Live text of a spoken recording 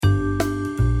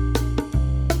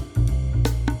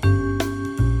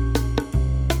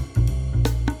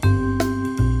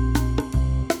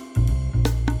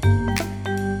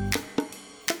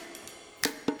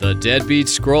Deadbeat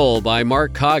Scroll by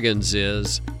Mark Coggins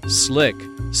is slick,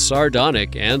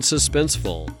 sardonic, and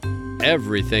suspenseful.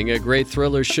 Everything a great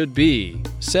thriller should be,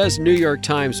 says New York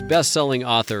Times bestselling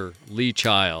author Lee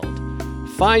Child.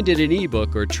 Find it in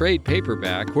ebook or trade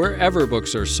paperback wherever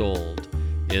books are sold.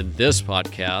 In this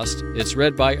podcast, it's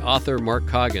read by author Mark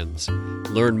Coggins.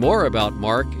 Learn more about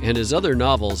Mark and his other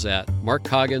novels at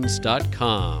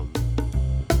markcoggins.com.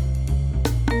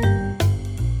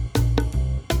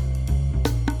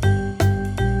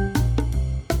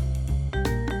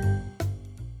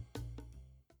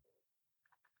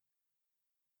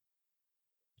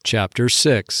 Chapter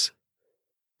 6.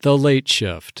 The Late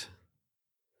Shift.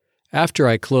 After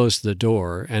I closed the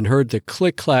door and heard the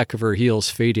click-clack of her heels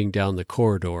fading down the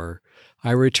corridor,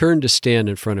 I returned to stand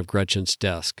in front of Gretchen's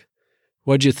desk.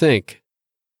 "What'd you think?"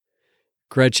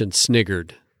 Gretchen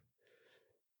sniggered.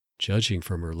 "Judging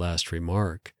from her last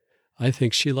remark, I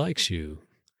think she likes you.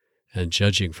 And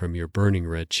judging from your burning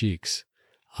red cheeks,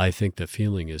 I think the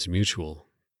feeling is mutual."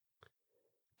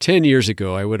 10 years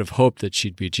ago, I would have hoped that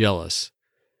she'd be jealous.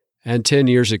 And 10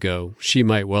 years ago, she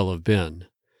might well have been.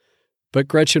 But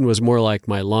Gretchen was more like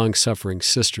my long-suffering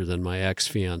sister than my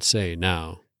ex-fiancée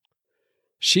now.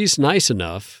 She's nice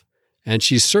enough, and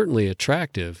she's certainly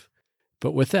attractive,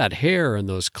 but with that hair and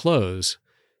those clothes,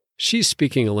 she's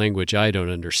speaking a language I don't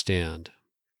understand.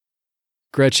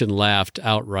 Gretchen laughed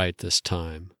outright this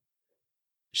time.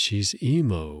 "She's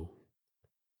emo."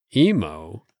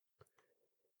 "Emo?"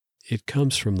 "It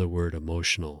comes from the word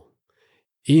emotional.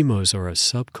 Emos are a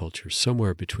subculture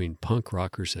somewhere between punk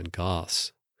rockers and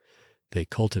goths. They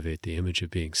cultivate the image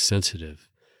of being sensitive,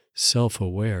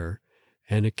 self-aware,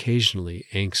 and occasionally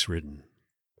angst-ridden."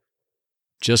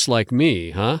 "Just like me,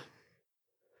 huh?"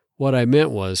 "What I meant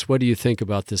was, what do you think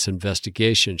about this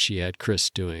investigation she had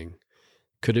Chris doing?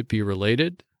 Could it be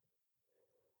related?"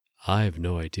 "I have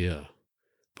no idea.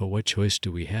 But what choice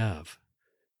do we have?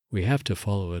 We have to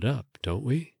follow it up, don't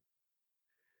we?"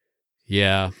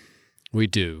 "Yeah, we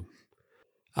do.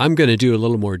 I'm going to do a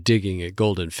little more digging at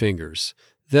Golden Fingers.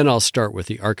 Then I'll start with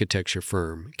the architecture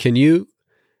firm. Can you—"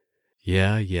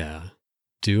 Yeah.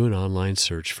 Do an online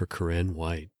search for Corinne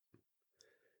White."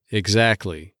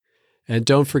 "Exactly. And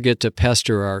don't forget to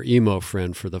pester our emo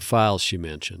friend for the files she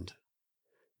mentioned."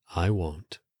 "I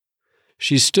won't."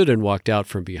 She stood and walked out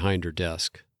from behind her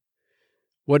desk.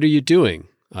 "What are you doing?"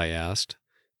 I asked.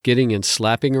 "Getting in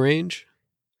slapping range?"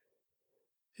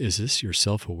 "Is this your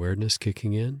self-awareness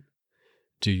kicking in?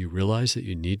 Do you realize that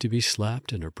you need to be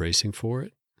slapped and are bracing for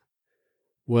it?"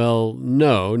 "Well,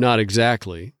 no, not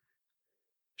exactly."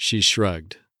 She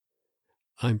shrugged.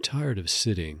 "I'm tired of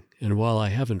sitting, and while I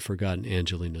haven't forgotten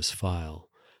Angelina's file,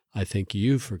 I think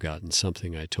you've forgotten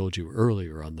something I told you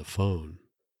earlier on the phone."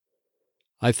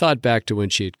 I thought back to when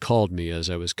she had called me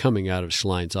as I was coming out of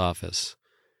Schlien's office.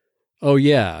 "Oh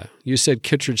yeah, you said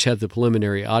Kittredge had the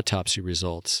preliminary autopsy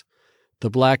results. The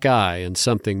black eye and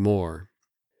something more."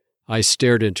 I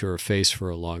stared into her face for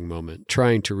a long moment,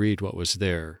 trying to read what was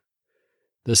there.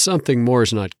 "The something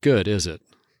more's not good, is it?"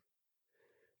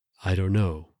 "I don't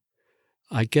know.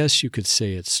 I guess you could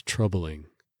say it's troubling.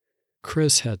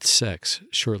 Chris had sex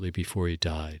shortly before he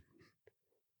died."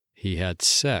 "He had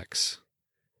sex?"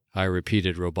 I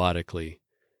repeated robotically.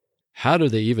 "How do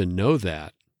they even know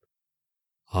that?"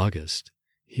 "August,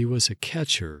 he was a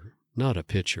catcher, not a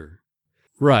pitcher."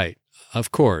 "Right.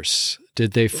 Of course.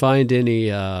 Did they find any,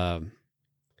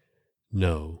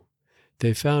 No.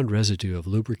 They found residue of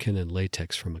lubricant and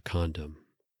latex from a condom."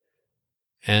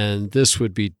 "And this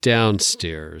would be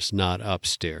downstairs, not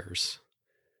upstairs."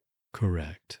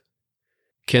 "Correct."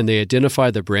 "Can they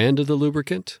identify the brand of the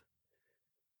lubricant?"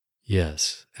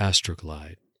 "Yes,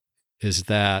 Astroglide." "Is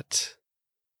that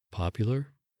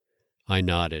popular?" I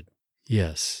nodded.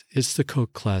 "Yes, it's the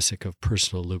Coke classic of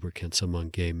personal lubricants among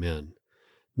gay men.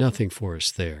 Nothing for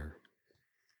us there."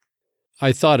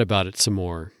 I thought about it some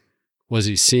more. Was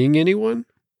he seeing anyone?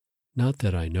 "Not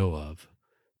that I know of.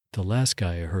 The last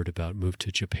guy I heard about moved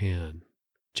to Japan."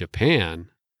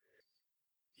 "Japan?"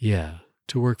 "Yeah,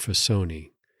 to work for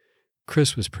Sony.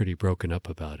 Chris was pretty broken up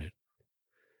about it."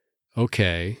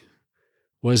 "Okay.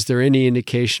 Was there any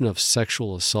indication of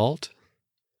sexual assault?"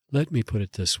 "Let me put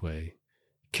it this way.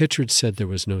 Kittredge said there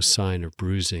was no sign of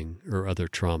bruising or other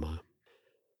trauma."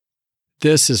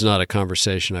 This is not a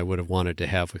conversation I would have wanted to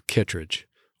have with Kittredge,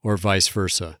 or vice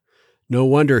versa. No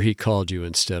wonder he called you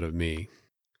instead of me.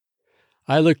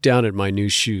 I looked down at my new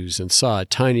shoes and saw a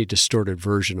tiny distorted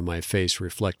version of my face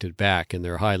reflected back in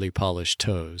their highly polished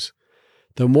toes.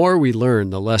 The more we learn,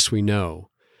 the less we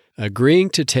know. Agreeing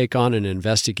to take on an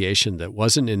investigation that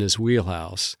wasn't in his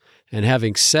wheelhouse, and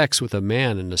having sex with a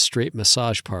man in a straight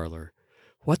massage parlor.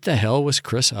 What the hell was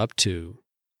Chris up to?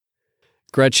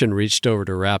 Gretchen reached over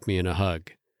to wrap me in a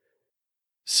hug.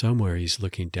 Somewhere he's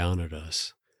looking down at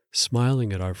us,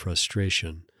 smiling at our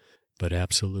frustration, but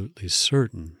absolutely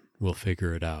certain we'll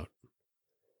figure it out.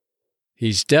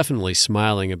 He's definitely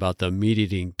smiling about the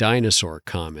meat-eating dinosaur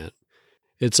comment.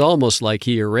 It's almost like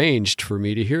he arranged for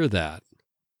me to hear that.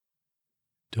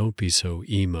 Don't be so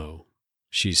emo,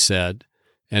 she said,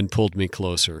 and pulled me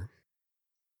closer.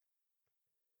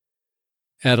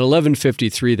 At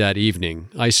 11:53 that evening,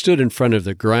 I stood in front of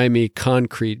the grimy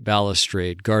concrete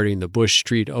balustrade guarding the Bush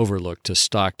Street overlook to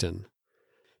Stockton.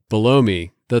 Below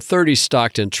me, the 30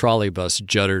 Stockton trolley bus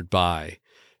juddered by,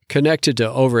 connected to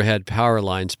overhead power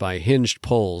lines by hinged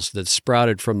poles that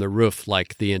sprouted from the roof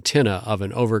like the antenna of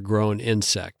an overgrown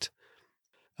insect.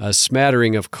 A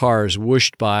smattering of cars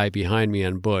whooshed by behind me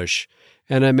on Bush,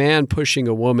 and a man pushing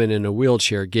a woman in a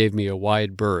wheelchair gave me a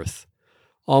wide berth,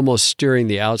 almost steering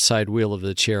the outside wheel of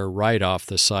the chair right off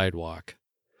the sidewalk.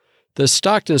 The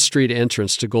Stockton Street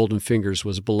entrance to Golden Fingers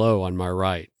was below on my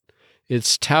right.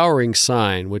 Its towering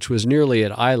sign, which was nearly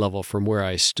at eye level from where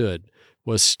I stood,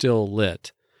 was still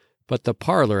lit, but the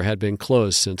parlor had been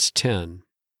closed since 10.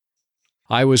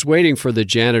 I was waiting for the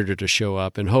janitor to show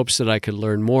up in hopes that I could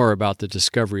learn more about the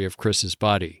discovery of Chris's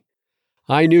body.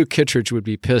 I knew Kittredge would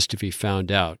be pissed if he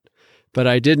found out, but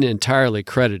I didn't entirely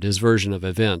credit his version of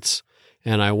events,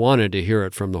 and I wanted to hear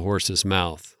it from the horse's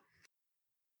mouth.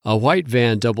 A white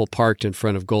van double-parked in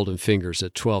front of Golden Fingers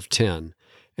at 12:10,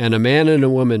 and a man and a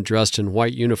woman dressed in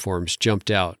white uniforms jumped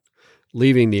out,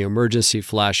 leaving the emergency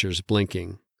flashers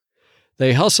blinking.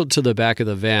 They hustled to the back of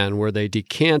the van where they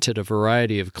decanted a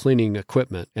variety of cleaning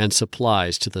equipment and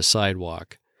supplies to the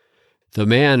sidewalk. The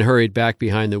man hurried back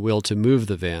behind the wheel to move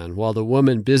the van, while the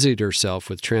woman busied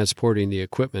herself with transporting the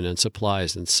equipment and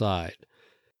supplies inside.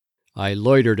 I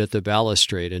loitered at the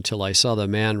balustrade until I saw the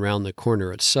man round the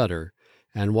corner at Sutter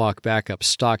and walk back up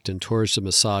Stockton towards the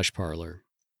massage parlor.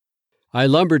 I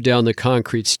lumbered down the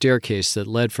concrete staircase that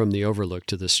led from the overlook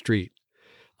to the street.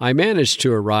 I managed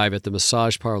to arrive at the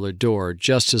massage parlor door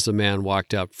just as the man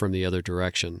walked up from the other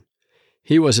direction.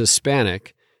 He was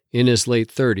Hispanic, in his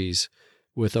late 30s,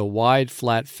 with a wide,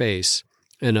 flat face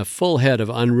and a full head of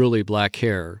unruly black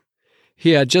hair. He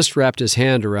had just wrapped his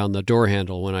hand around the door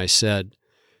handle when I said,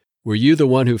 "Were you the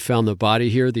one who found the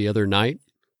body here the other night?"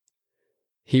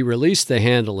 He released the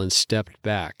handle and stepped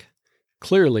back,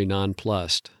 clearly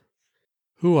nonplussed.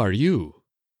 "Who are you?"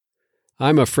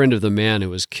 "I'm a friend of the man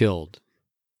who was killed."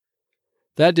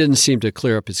 That didn't seem to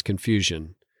clear up his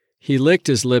confusion. He licked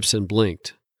his lips and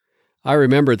blinked. I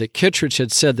remembered that Kittredge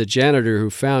had said the janitor who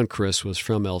found Chris was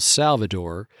from El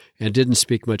Salvador and didn't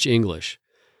speak much English.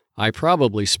 I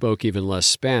probably spoke even less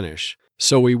Spanish,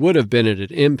 so we would have been at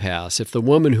an impasse if the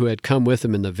woman who had come with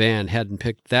him in the van hadn't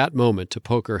picked that moment to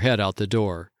poke her head out the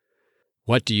door.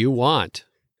 "What do you want?"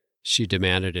 she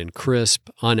demanded in crisp,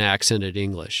 unaccented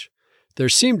English. There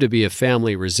seemed to be a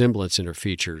family resemblance in her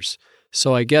features,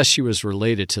 so I guess she was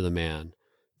related to the man,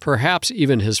 perhaps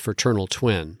even his fraternal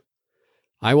twin.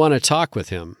 "I want to talk with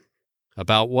him."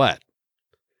 "About what?"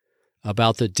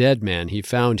 "About the dead man he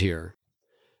found here."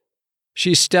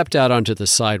 She stepped out onto the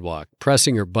sidewalk,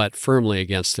 pressing her butt firmly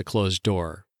against the closed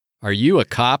door. "Are you a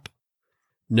cop?"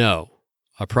 "No,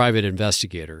 a private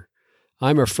investigator.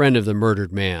 I'm a friend of the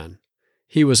murdered man.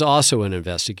 He was also an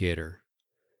investigator."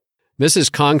 "Mrs.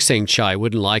 Kongsang Chai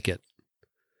wouldn't like it."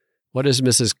 "What does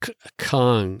Mrs.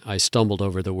 Kong," I stumbled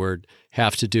over the word,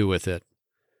 "have to do with it?"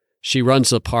 "She runs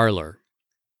the parlor."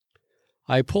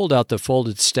 I pulled out the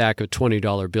folded stack of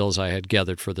 $20 bills I had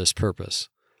gathered for this purpose.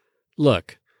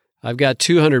 "Look, I've got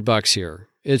 $200 here.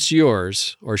 It's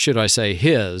yours, or should I say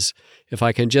his, if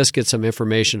I can just get some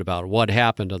information about what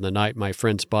happened on the night my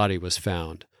friend's body was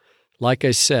found. Like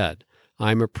I said,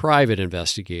 I'm a private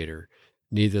investigator.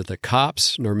 Neither the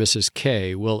cops nor Mrs.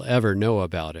 K will ever know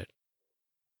about it."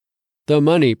 The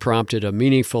money prompted a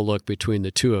meaningful look between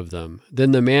the two of them.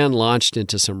 Then the man launched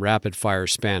into some rapid-fire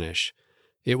Spanish.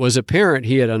 It was apparent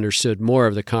he had understood more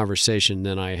of the conversation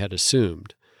than I had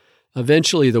assumed.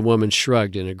 Eventually the woman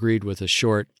shrugged and agreed with a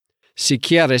short, "Si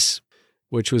quieres,"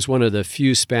 which was one of the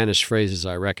few Spanish phrases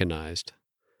I recognized.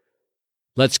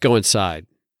 "Let's go inside,"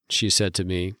 she said to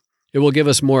me. "It will give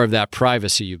us more of that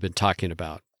privacy you've been talking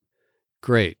about."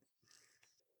 "Great."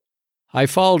 I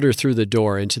followed her through the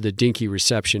door into the dinky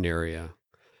reception area.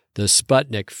 The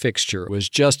Sputnik fixture was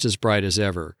just as bright as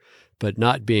ever, but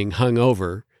not being hung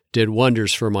over did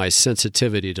wonders for my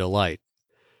sensitivity to light.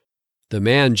 The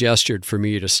man gestured for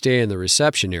me to stay in the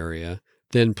reception area,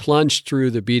 then plunged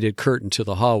through the beaded curtain to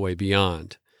the hallway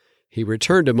beyond. He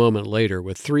returned a moment later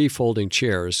with 3 folding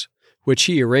chairs, which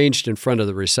he arranged in front of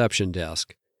the reception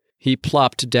desk. He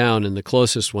plopped down in the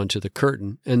closest one to the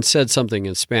curtain and said something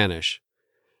in Spanish.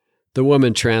 The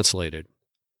woman translated.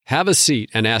 "Have a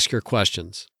seat and ask your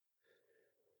questions."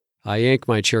 I yanked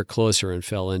my chair closer and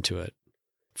fell into it.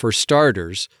 For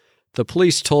starters, the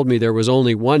police told me there was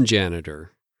only one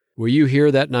janitor. Were you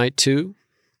here that night too?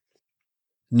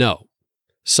 No.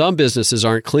 Some businesses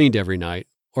aren't cleaned every night,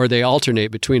 or they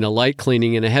alternate between a light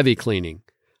cleaning and a heavy cleaning.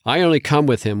 I only come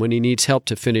with him when he needs help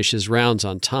to finish his rounds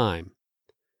on time.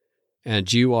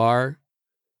 And you are?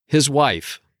 His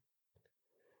wife.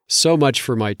 So much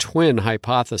for my twin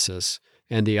hypothesis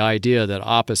and the idea that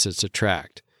opposites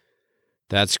attract.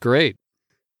 That's great.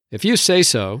 If you say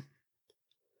so.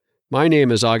 My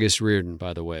name is August Reardon,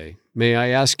 by the way. May I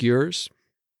ask yours?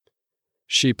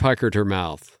 She puckered her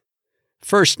mouth.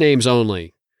 First names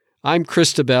only. I'm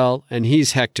Christabel, and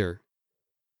he's Hector.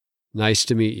 Nice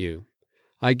to meet you.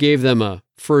 I gave them a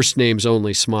first names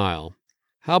only smile.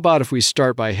 How about if we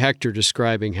start by Hector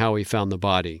describing how he found the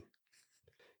body?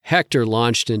 Hector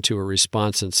launched into a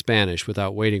response in Spanish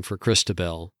without waiting for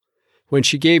Christabel. When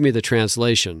she gave me the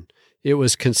translation, it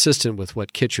was consistent with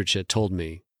what Kittredge had told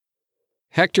me.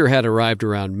 Hector had arrived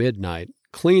around midnight,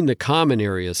 cleaned the common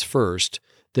areas first,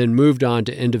 then moved on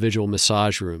to individual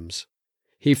massage rooms.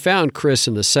 He found Chris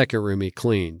in the second room he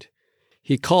cleaned.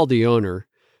 He called the owner,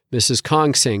 Mrs.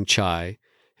 Kong Seng Chai,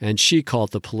 and she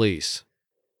called the police.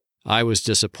 I was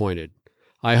disappointed.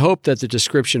 I hoped that the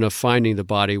description of finding the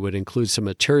body would include some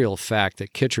material fact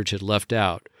that Kittredge had left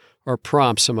out, or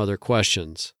prompt some other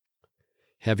questions.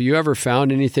 Have you ever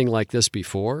found anything like this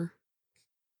before?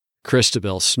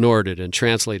 Christabel snorted and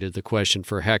translated the question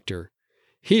for Hector.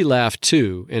 He laughed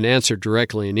too and answered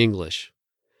directly in English.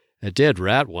 A dead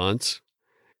rat once.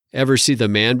 Ever see the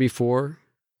man before?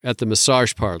 At the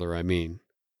massage parlor, I mean.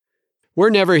 We're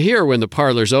never here when the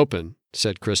parlor's open,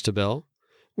 said Christabel.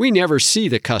 We never see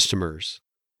the customers.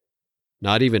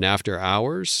 Not even after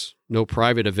hours? No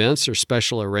private events or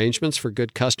special arrangements for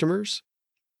good customers?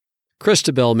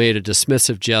 Christabel made a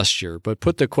dismissive gesture, but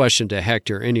put the question to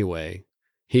Hector anyway.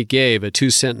 He gave a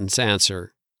 2-sentence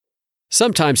answer.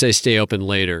 Sometimes they stay open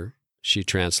later, she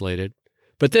translated,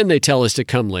 but then they tell us to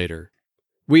come later.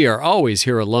 We are always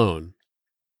here alone.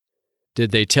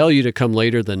 Did they tell you to come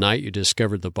later the night you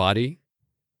discovered the body?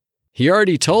 He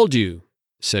already told you,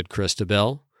 said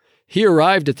Christabel. He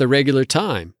arrived at the regular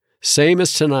time, same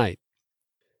as tonight.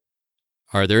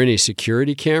 Are there any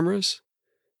security cameras?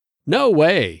 No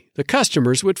way. The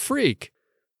customers would freak.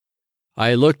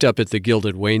 I looked up at the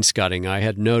gilded wainscoting I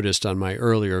had noticed on my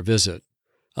earlier visit.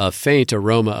 A faint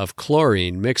aroma of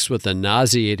chlorine mixed with the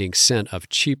nauseating scent of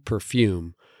cheap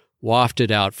perfume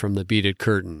wafted out from the beaded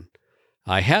curtain.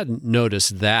 I hadn't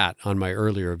noticed that on my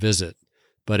earlier visit,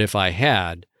 but if I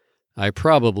had, I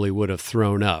probably would have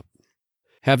thrown up.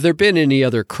 Have there been any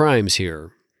other crimes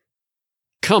here?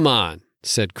 Come on,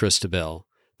 said Christabel.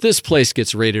 This place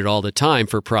gets raided all the time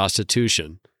for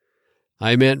prostitution.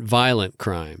 I meant violent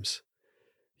crimes.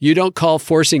 You don't call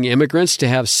forcing immigrants to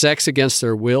have sex against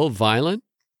their will violent?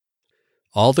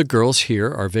 All the girls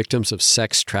here are victims of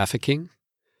sex trafficking?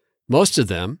 Most of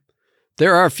them.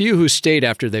 There are a few who stayed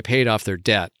after they paid off their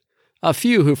debt. A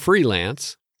few who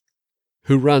freelance.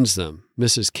 Who runs them?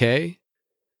 Mrs. K?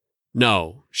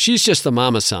 No, she's just the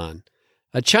mama-san.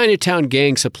 A Chinatown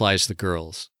gang supplies the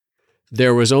girls.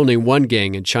 There was only one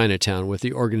gang in Chinatown with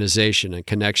the organization and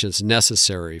connections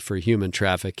necessary for human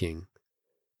trafficking.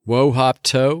 Wo Hop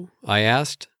To? I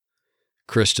asked.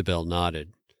 Christabel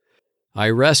nodded. I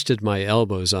rested my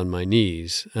elbows on my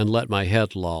knees and let my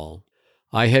head loll.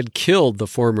 I had killed the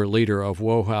former leader of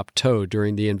Wo Hop To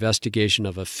during the investigation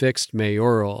of a fixed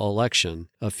mayoral election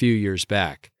a few years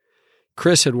back.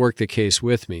 Chris had worked the case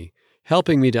with me,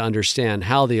 helping me to understand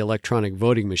how the electronic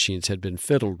voting machines had been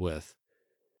fiddled with.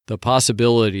 The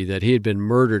possibility that he had been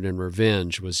murdered in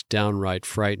revenge was downright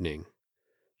frightening.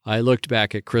 I looked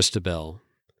back at Christabel.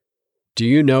 Do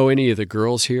you know any of the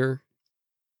girls here?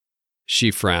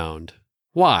 She frowned.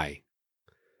 Why?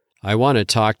 I want to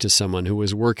talk to someone who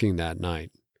was working that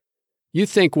night. You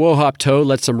think Wo Hop To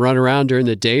lets them run around during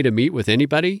the day to meet with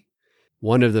anybody?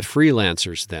 One of the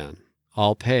freelancers, then.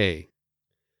 I'll pay.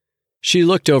 She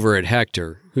looked over at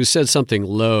Hector, who said something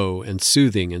low and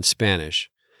soothing in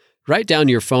Spanish. Write down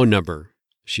your phone number,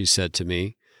 she said to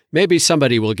me. Maybe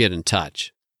somebody will get in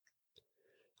touch.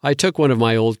 I took one of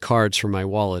my old cards from my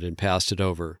wallet and passed it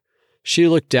over. She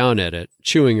looked down at it,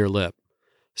 chewing her lip.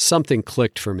 Something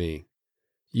clicked for me.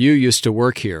 You used to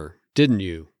work here, didn't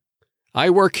you? I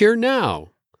work here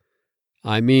now.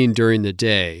 I mean during the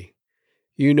day.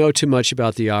 You know too much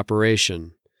about the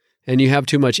operation, and you have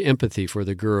too much empathy for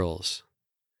the girls.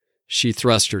 She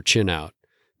thrust her chin out.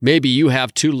 Maybe you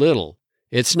have too little.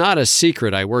 It's not a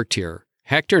secret I worked here.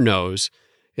 Hector knows.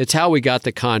 It's how we got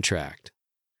the contract.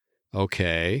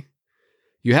 Okay.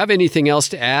 You have anything else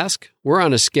to ask? We're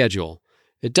on a schedule.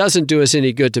 It doesn't do us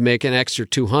any good to make an extra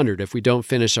 $200 if we don't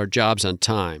finish our jobs on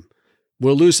time.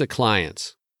 We'll lose the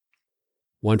clients.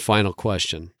 One final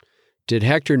question. Did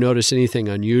Hector notice anything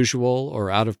unusual or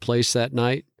out of place that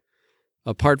night?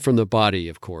 Apart from the body,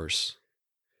 of course.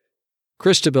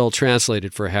 Christabel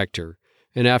translated for Hector,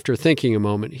 and after thinking a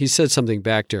moment, he said something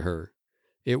back to her.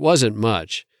 It wasn't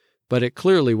much, but it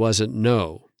clearly wasn't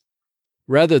no.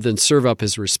 Rather than serve up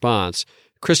his response,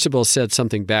 Christabel said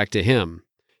something back to him.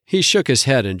 He shook his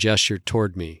head and gestured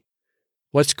toward me.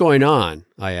 What's going on?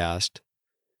 I asked.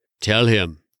 Tell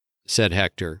him, said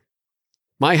Hector.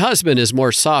 My husband is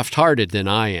more soft-hearted than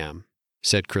I am,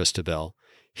 said Christabel.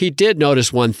 He did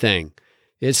notice one thing.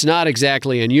 It's not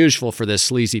exactly unusual for this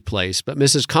sleazy place, but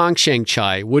Mrs. Kong Sheng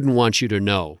Chai wouldn't want you to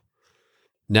know.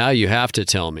 Now you have to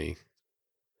tell me.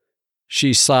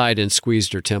 She sighed and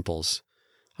squeezed her temples.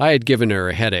 I had given her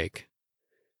a headache.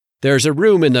 There's a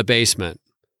room in the basement.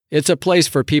 It's a place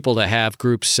for people to have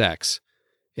group sex.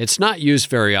 It's not used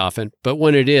very often, but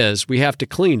when it is, we have to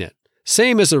clean it,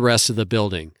 same as the rest of the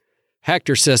building.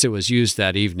 Hector says it was used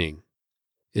that evening.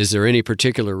 Is there any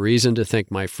particular reason to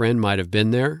think my friend might have been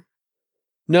there?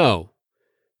 No,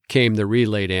 came the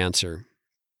relayed answer.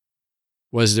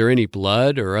 Was there any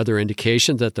blood or other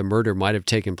indication that the murder might have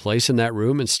taken place in that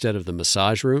room instead of the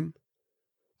massage room?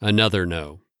 Another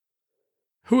no.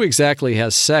 Who exactly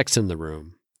has sex in the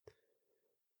room?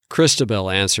 Christabel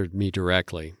answered me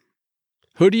directly.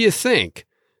 Who do you think?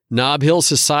 Nob Hill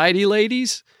Society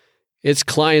ladies? It's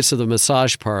clients of the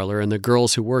massage parlor and the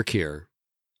girls who work here.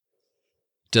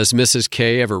 Does Mrs.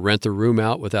 K ever rent the room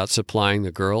out without supplying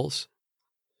the girls?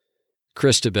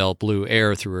 Christabel blew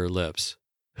air through her lips.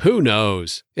 Who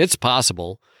knows? It's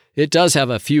possible. It does have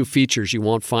a few features you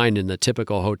won't find in the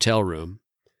typical hotel room.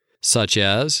 Such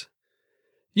as?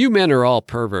 You men are all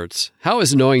perverts. How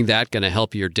is knowing that going to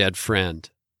help your dead friend?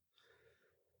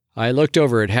 I looked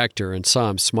over at Hector and saw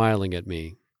him smiling at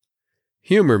me.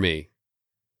 Humor me.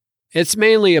 It's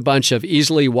mainly a bunch of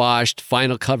easily washed,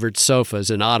 vinyl-covered sofas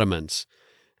and ottomans.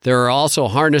 There are also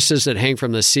harnesses that hang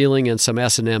from the ceiling and some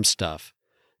S&M stuff.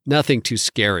 Nothing too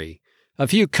scary. A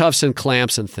few cuffs and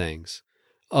clamps and things.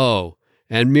 Oh,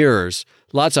 and mirrors.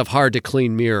 Lots of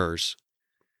hard-to-clean mirrors.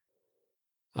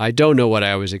 I don't know what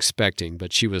I was expecting,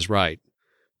 but she was right.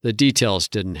 The details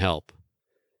didn't help.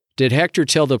 Did Hector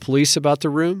tell the police about the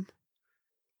room?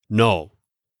 No,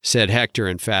 said Hector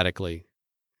emphatically.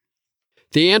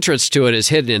 The entrance to it is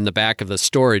hidden in the back of the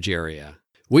storage area.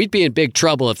 We'd be in big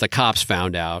trouble if the cops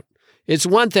found out. It's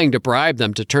one thing to bribe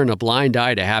them to turn a blind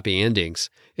eye to happy endings.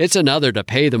 It's another to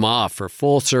pay them off for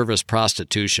full-service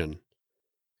prostitution.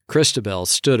 Christabel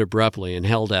stood abruptly and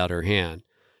held out her hand.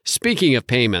 Speaking of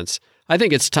payments, I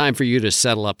think it's time for you to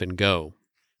settle up and go.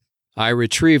 I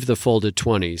retrieved the folded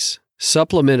 20s,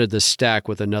 supplemented the stack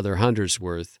with another 100's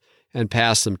worth, and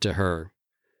passed them to her.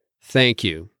 Thank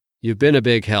you. You've been a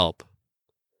big help.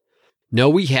 No,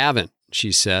 we haven't,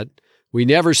 she said. We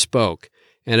never spoke,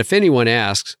 and if anyone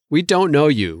asks, we don't know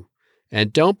you,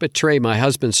 and don't betray my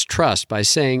husband's trust by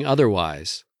saying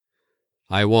otherwise.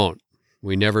 I won't.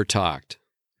 We never talked.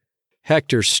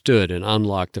 Hector stood and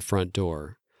unlocked the front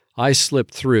door. I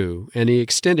slipped through, and he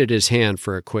extended his hand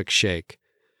for a quick shake.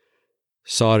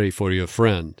 Sorry for your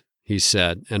friend, he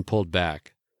said, and pulled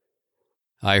back.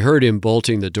 I heard him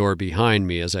bolting the door behind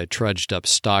me as I trudged up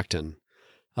Stockton,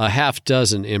 a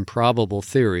half-dozen improbable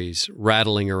theories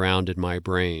rattling around in my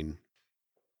brain.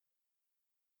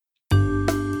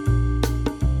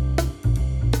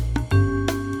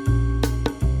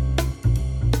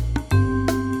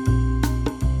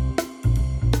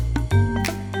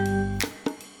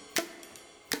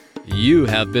 You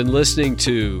have been listening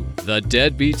to The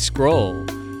Deadbeat Scroll,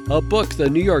 a book the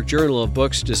New York Journal of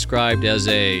Books described as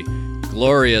a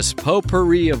glorious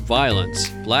potpourri of violence,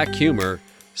 black humor,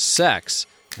 sex,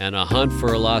 and a hunt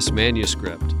for a lost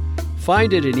manuscript.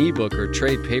 Find it in ebook or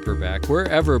trade paperback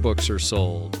wherever books are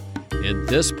sold. In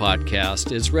this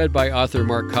podcast, it's read by author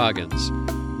Mark Coggins.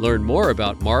 Learn more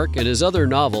about Mark and his other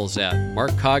novels at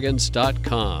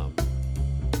markcoggins.com.